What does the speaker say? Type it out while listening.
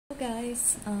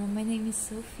guys, my name is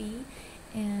Sophie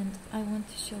and I want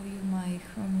to show you my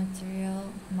chrome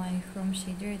material, my chrome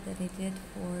shader that I did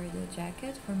for the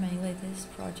jacket for my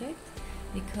latest project,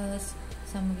 because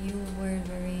some of you were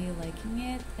very liking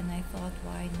it and I thought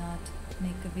why not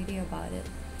make a video about it.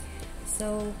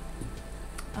 So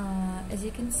as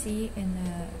you can see in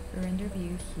the render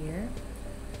view here,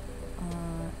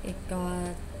 it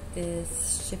got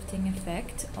this shifting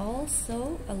effect.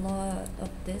 Also, a lot of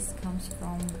this comes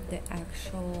from the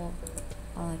actual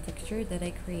texture that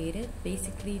I created,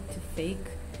 basically to fake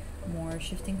more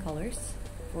shifting colors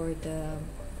for the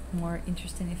more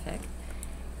interesting effect.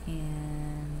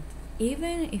 And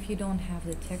even if you don't have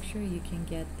the texture, you can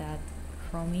get that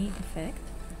chromey effect.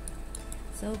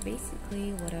 So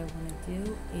basically what I want to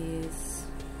do is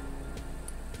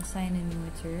assign a new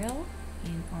material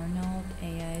in Arnold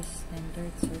AI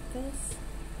standard surface,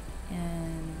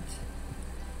 and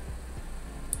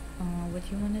what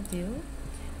you want to do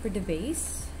for the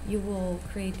base, you will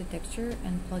create the texture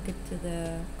and plug it to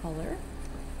the color.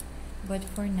 But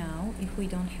for now, if we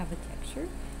don't have a texture,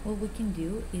 what we can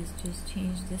do is just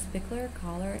change this specular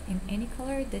color in any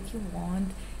color that you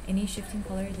want, any shifting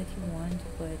color that you want,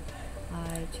 but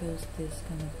I chose this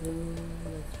kind of blue.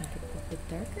 Let's make it a bit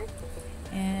darker.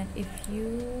 And if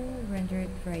you render it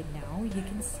right now, you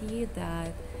can see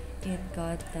that it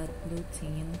got that blue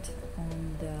tint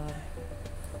on the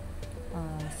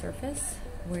surface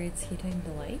where it's hitting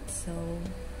the light. So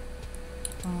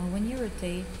when you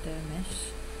rotate the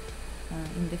mesh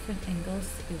in different angles,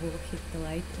 it will hit the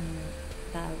light and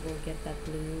that will get that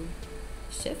blue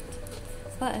shift.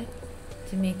 But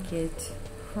to make it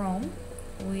chrome,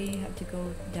 we have to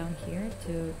go down here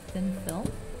to thin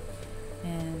film,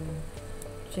 and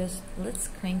just let's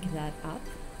crank that up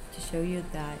to show you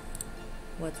that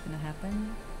what's gonna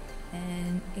happen.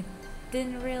 And it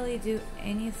didn't really do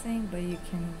anything, but you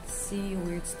can see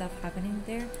weird stuff happening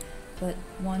there. But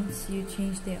once you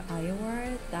change the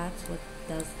IOR, that's what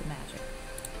does the magic.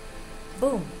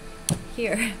 Boom!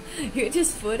 Here, you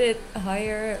just put it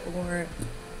higher or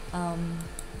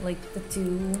like the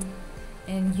 2,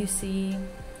 and you see,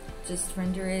 just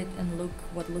render it and look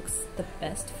what looks the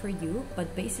best for you.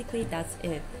 But basically that's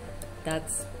it.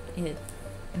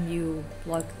 And you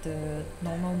plug the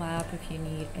normal map if you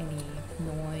need any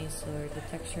noise or the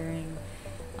texturing.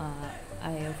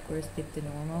 I of course did the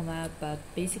normal map, but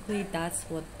basically that's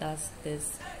what does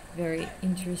this very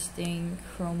interesting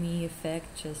chromey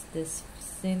effect, just this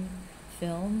thin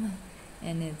film,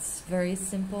 and it's very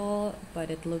simple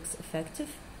but it looks effective.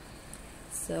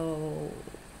 So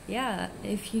yeah,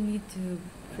 if you need to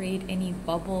create any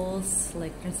bubbles,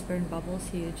 like transparent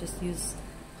bubbles, you just use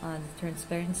the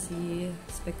transparency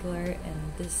specular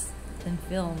and this thin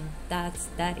film. That's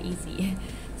that easy.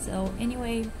 So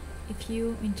anyway, if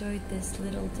you enjoyed this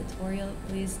little tutorial,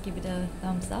 please give it a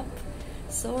thumbs up.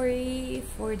 Sorry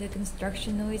for the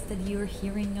construction noise that you're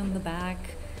hearing on the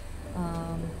back,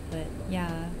 but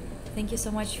yeah, thank you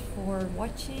so much for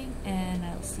watching and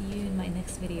I'll see you in my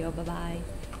next video. Bye bye.